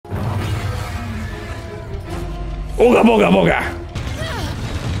Ooga booga booga.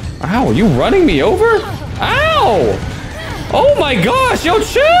 Ow, are you running me over? Ow! Oh my gosh, yo,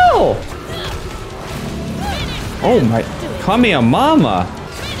 chill! Oh my, Kamiya mama.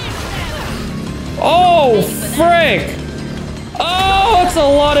 Oh, frick! Oh, it's a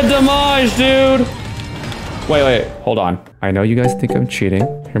lot of damage, dude. Wait, hold on. I know you guys think I'm cheating.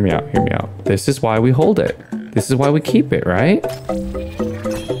 Hear me out, hear me out. This is why we hold it. This is why we keep it, right?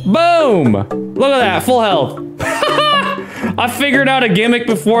 Boom! Look at that, full health. I figured out a gimmick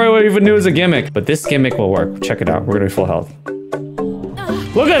before I even knew it was a gimmick. But this gimmick will work. Check it out, we're gonna be full health.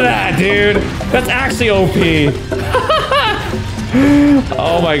 Look at that, dude. That's actually OP.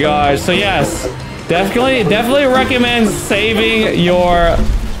 Oh my gosh, so yes. Definitely recommend saving your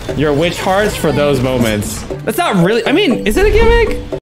witch hearts for those moments. That's not really, I mean, is it a gimmick?